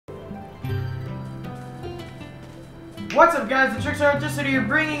What's up, guys? The Trickster Artistic here,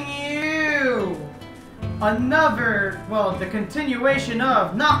 bringing you another, well, the continuation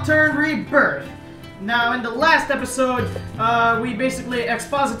of Nocturne Rebirth. Now, in the last episode, we basically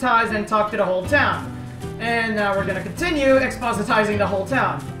expositized and talked to the whole town. And now we're gonna continue expositizing the whole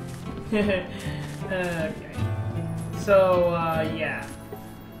town. Okay. So, yeah.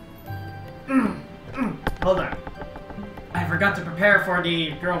 Hold on. I forgot to prepare for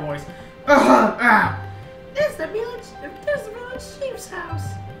the girl voice. There's the village chief's house.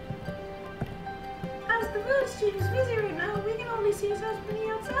 As the village chief is busy right now, we can only see his house from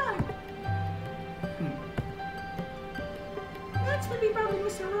the outside. Next would be probably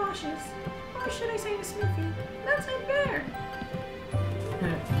Mr. Rosh's. Or should I say the smithy? That's in there.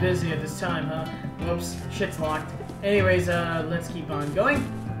 Busy at this time, huh? Whoops, shit's locked. Anyways, let's keep on going.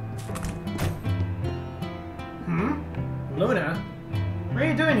 Luna? What are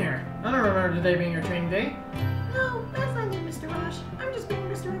you doing here? I don't remember today being your training day. No, that's not it, Mr. Rosh. I'm just being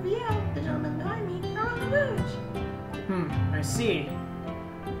Mr. Riviere, the gentleman behind me, around the village. I see.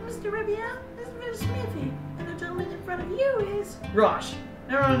 Mr. Riviere, this is Mr. Smithy, and the gentleman in front of you is... Rosh.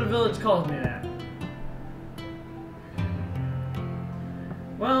 Everyone in the village calls me that.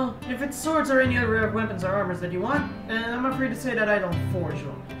 Well, if it's swords or any other rare weapons or armors that you want, then I'm afraid to say that I don't forge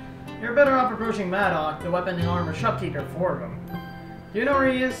them. You're better off approaching Maddock, the weapon and armor shopkeeper, for them. Do you know where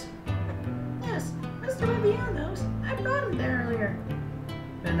he is? Yes, Mr. Riviere knows. I brought him there earlier.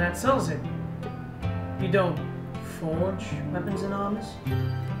 Then that sells it. You don't forge weapons and armors?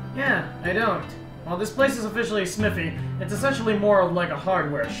 Yeah, I don't. Well, this place is officially a smithy. It's essentially more like a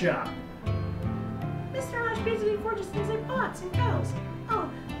hardware shop. Mr. Rosh basically forges things like pots and kettles. Oh,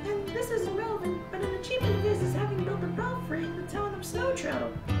 and this isn't relevant, but an achievement of his is having built a belfry in the town of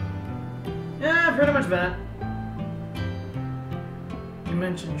Snowtrow. Yeah, pretty much that. You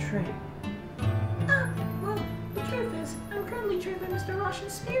mentioned training. Well, the truth is, I'm currently trained by Mr. Rosh in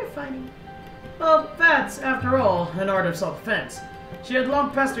spear fighting. Well, that's, after all, an art of self-defense. She had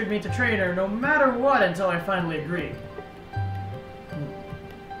long pestered me to train her no matter what until I finally agreed.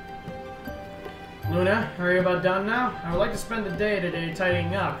 Luna, are you about done now? I would like to spend the day today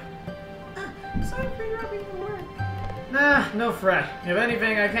tidying up. Sorry for interrupting your work. Nah, no fret. If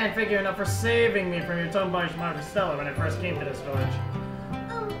anything, I can't thank you enough for saving me from your tomboyish Marcella when I first came to this village.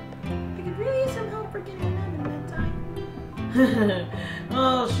 I could really use some help for getting an end in that time.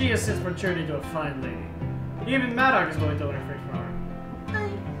 Well, she has since matured into a fine lady. Even Maddock is willing to learn things from her. I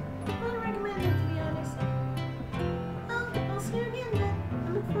wouldn't recommend it, to be honest. I'll see you again then. I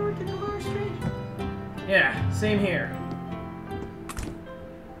look forward to tomorrow's training. Yeah, same here.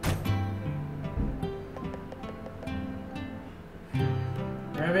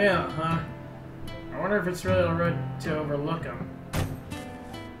 Rebirth, huh? I wonder if it's really alright to overlook him.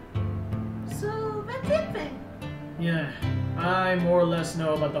 So, that's it then. Yeah, I more or less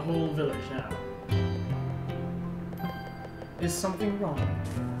know about the whole village now. Is something wrong?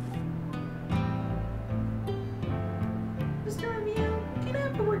 Mr. Romeo, can I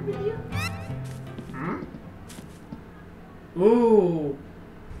have a word with you? Ooh,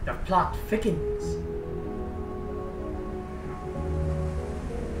 the plot thickens.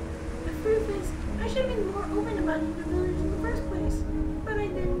 The truth is, I should have been more open about it in the village in the first place, but I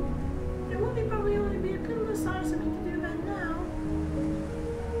didn't. There will probably only be a good little size of me to do that now.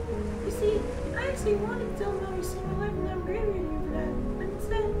 You see, I actually wanted to tell him how you see my life and I'm grateful you for that, but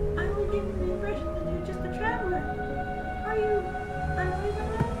instead, I only gave him the impression that you're just a traveler. Are you unaware of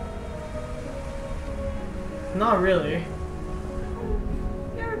that? Not really.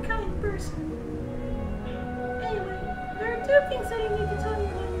 You're a kind person. Anyway, there are two things that I need to tell you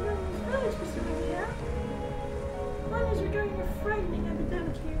about your running this village, Mr. Riviere. One is regarding a frightening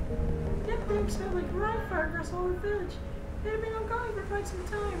epidemic here. The epidemic spread like wildfire across the whole village. It had been ongoing for quite some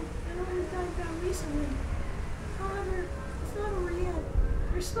time, and only died down recently. However, it's not over yet.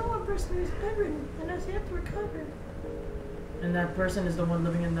 There's still one person who is bedridden and has yet to recover. And that person is the one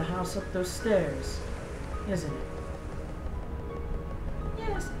living in the house up those stairs, isn't it?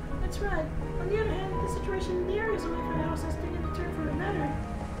 Yes, that's right. On the other hand, the situation in the areas away from the house has taken a turn for the better.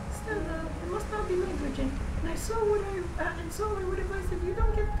 Still, though, it must not be negligent, and I would advise that you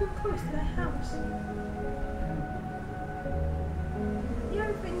don't get too close to that house. The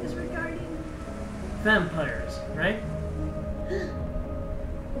other thing is regarding... Vampires, right?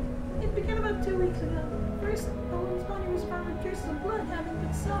 It began about 2 weeks ago. First, a woman's body was found with traces of blood having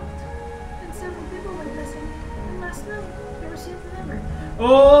been sucked. Then several people went missing. And last night, there was yet another.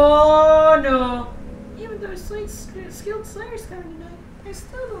 Oh no! Even though skilled slayers coming tonight, I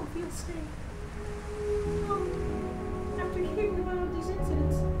still don't feel safe. After hearing about all these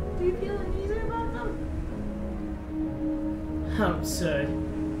incidents, do you feel uneasy about them? absurd.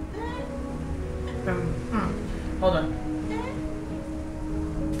 Hold on.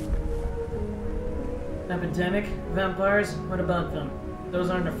 Epidemic? Vampires? What about them? Those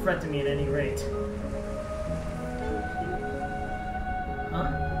aren't a threat to me at any rate.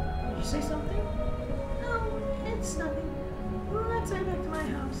 Huh? Did you say something? No, it's nothing. Let's head back to my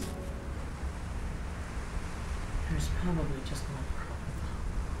house. There's probably just one problem though.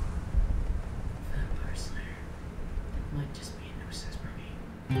 Vampire Slayer. It might just be a nuisance for me.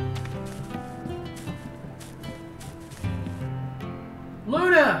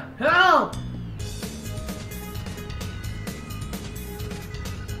 Luna! Help!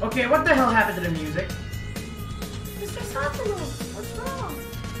 Okay, what the hell happened to the music? Mr. Safalo, what's wrong?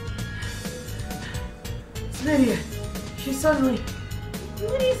 It's Lydia. She suddenly...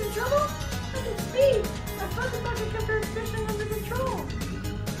 Lydia's in trouble? Look at speed. I thought the doctor kept her suspicion under control.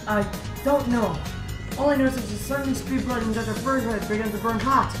 I don't know. All I know is that she suddenly speed blood and that her forehead began to burn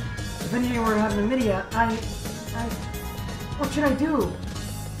hot. If anything were to happen to Lydia, what should I do?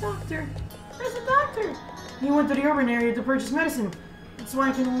 Doctor. Where's the doctor? He went to the urban area to purchase medicine. That's why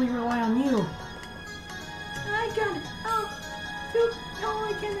I can only rely on you. I got it. Do all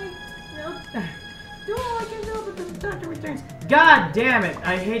I can do but the doctor returns. God damn it!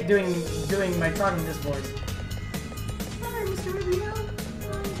 I hate doing my talking in this voice. Sorry, Mr. Rubio.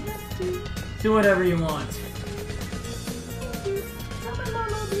 I have to. Do whatever you want. Thank you. Tell my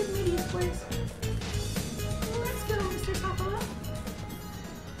mom I'll be at Lydia's place. Let's go, Mr. Safalo.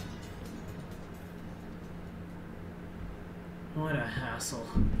 What a hassle.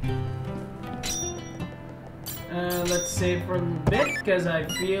 Let's save for a little bit, because I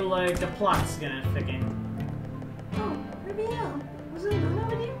feel like the plot's gonna thicken. Oh, Rubio. Was it Luna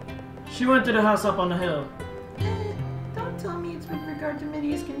with you? She went to the house up on the hill. Don't tell me it's with regard to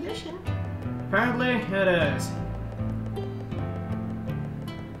Lydia's condition. Apparently, it is.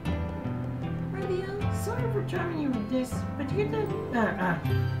 Rubio, sorry for troubling you with this, but you did.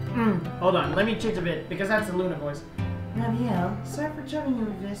 Hold on, let me change a bit, because that's the Luna voice. Raviel, sorry for troubling you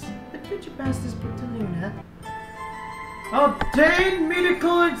with this, but could you pass this book to Luna? Obtain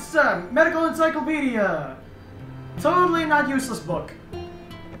medical encyclopedia. Totally not useless book.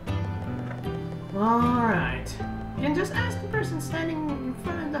 Alright. You can just ask the person standing in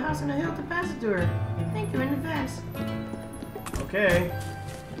front of the house on the hill to pass it to her. Thank you in advance. Okay.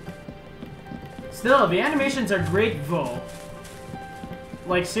 Still, the animations are great though.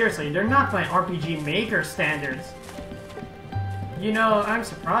 Like seriously, they're not by RPG Maker standards. You know, I'm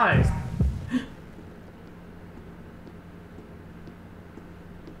surprised.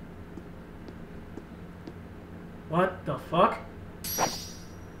 What the fuck?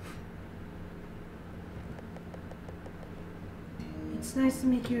 It's nice to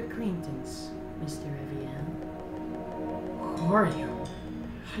make your acquaintance, Mr. Evian. Who are you?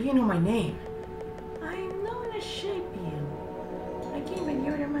 How do you know my name? I'm known as Shapian. I came by the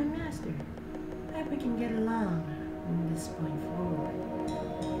order of my master. I hope we can get along from this point forward.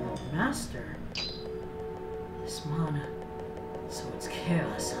 Master? This mana. So it's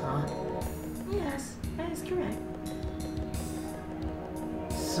Khaos, huh? Yes, that is correct.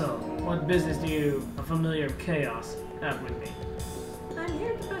 So, what business do you, a familiar of Khaos, have with me? I'm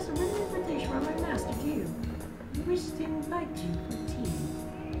here to pass a written invitation from my master to you. He wishes to invite you for tea.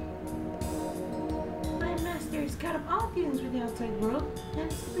 My master has cut off all dealings with the outside world,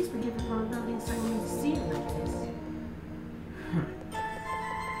 and please forgive him for rebelling something deceived like this.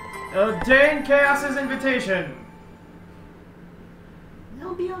 Obtain Khaos's invitation!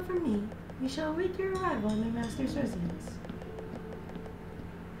 That'll be all from me. We shall await your arrival at my master's residence.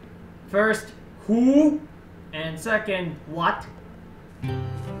 First, who? And second, what?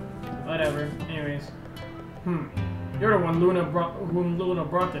 Whatever. Anyways. You're the one whom Luna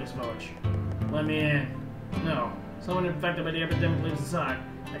brought to this village. Let me in. No. Someone infected by the epidemic lives inside.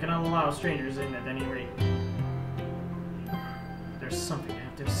 I cannot allow strangers in at any rate. There's something I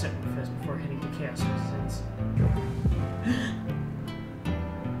have to set with first before heading to Khaos residence.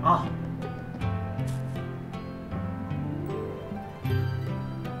 Ah.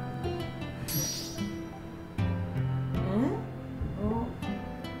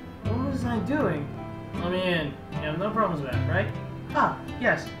 What was I doing? Let me in. You have no problems with that, right? Ah,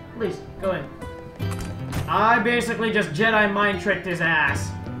 yes. Please, go in. I basically just Jedi mind tricked his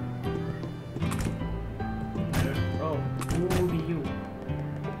ass. Oh, who be you?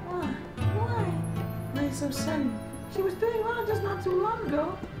 Why? Why so sudden? She was doing well just not too long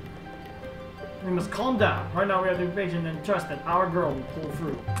ago. We must calm down. Right now we have to be patient and trust that our girl will pull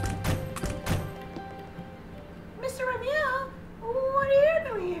through. Mr. Raviel, what are you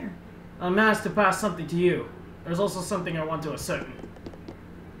doing here? I'm asked to pass something to you. There's also something I want to ascertain.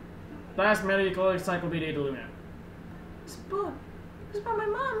 Last medical encyclopedia to Luna. This book. It's by my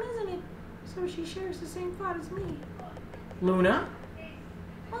mom, isn't it? So she shares the same thought as me. Luna?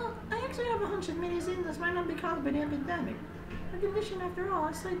 Well, I actually have a hunch that many illness might not be caused by the epidemic. The condition, after all,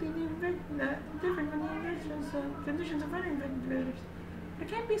 is slightly different from the conditions of other infected predators. I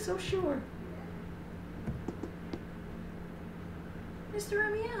can't be so sure. Mr.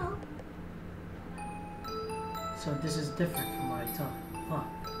 Ramiel? So this is different from what I thought. Huh.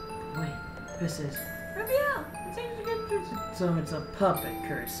 Wait, this is... Ramiel! It seems a good person. So it's a puppet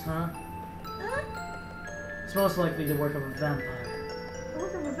curse, huh? Huh? It's most likely the work of a vampire. The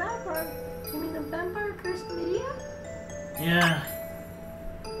work of a vampire? You mean the vampire cursed media? Yeah.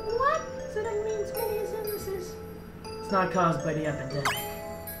 What? So that means many illnesses. It's not caused by the epidemic.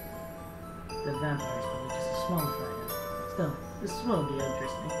 The vampires will be just a small factor. Still, this will be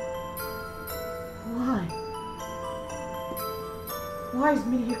interesting. Why? Why is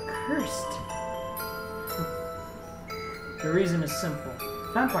media cursed? The reason is simple.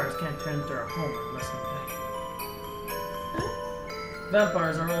 Vampires can't enter a home unless infected.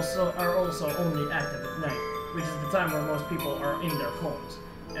 Vampires are also only active at night, which is the time where most people are in their homes.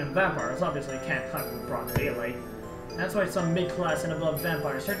 And vampires obviously can't hunt in broad daylight. That's why some mid-class and above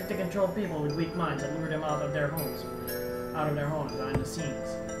vampires started to control people with weak minds and lure them out of their homes behind the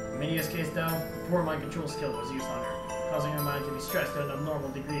scenes. In Media's case, though, poor mind control skill was used on her, causing her mind to be stressed to an abnormal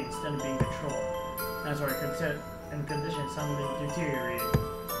degree instead of being controlled. That's why her condition suddenly deteriorated.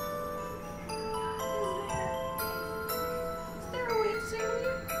 Is there a way to save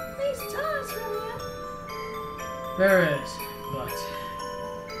you? Please tell us, Romeo. There is, but...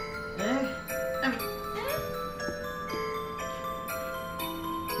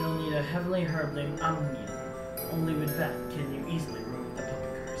 You'll need a heavily herb named ammonia. Only with that can you easily remove the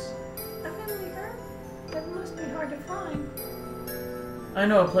puppet curse. A heavenly herb? That must be hard to find. I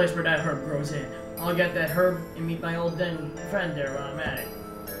know a place where that herb grows in. I'll get that herb and meet my old friend there while I'm at it.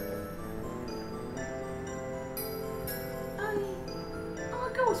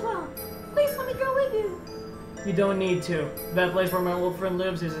 I'll go as well. Please let me go with you. You don't need to. That place where my old friend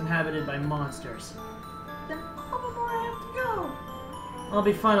lives is inhabited by monsters. Then how before I have to go? I'll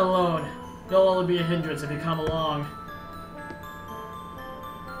be fine alone. You'll only be a hindrance if you come along.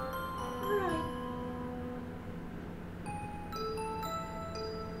 Right.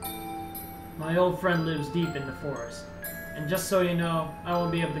 My old friend lives deep in the forest. And just so you know, I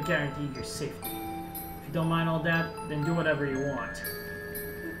won't be able to guarantee your safety. If you don't mind all that, then do whatever you want.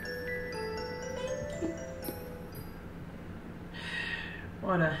 Thank you.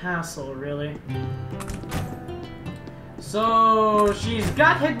 What a hassle, really. So, she's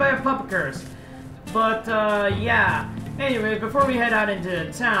got hit by a puppet curse. But, yeah. Anyway, before we head out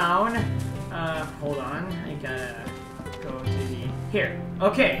into town, hold on. I gotta go to the... Here.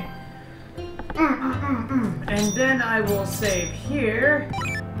 Okay. And then I will save here.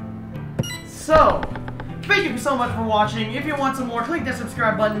 So, thank you so much for watching. If you want some more, click that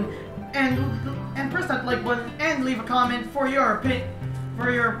subscribe button and press that like button and leave a comment for your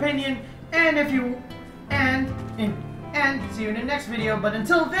opinion. And if you and see you in the next video. But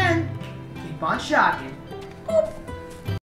until then, keep on shocking. Boop.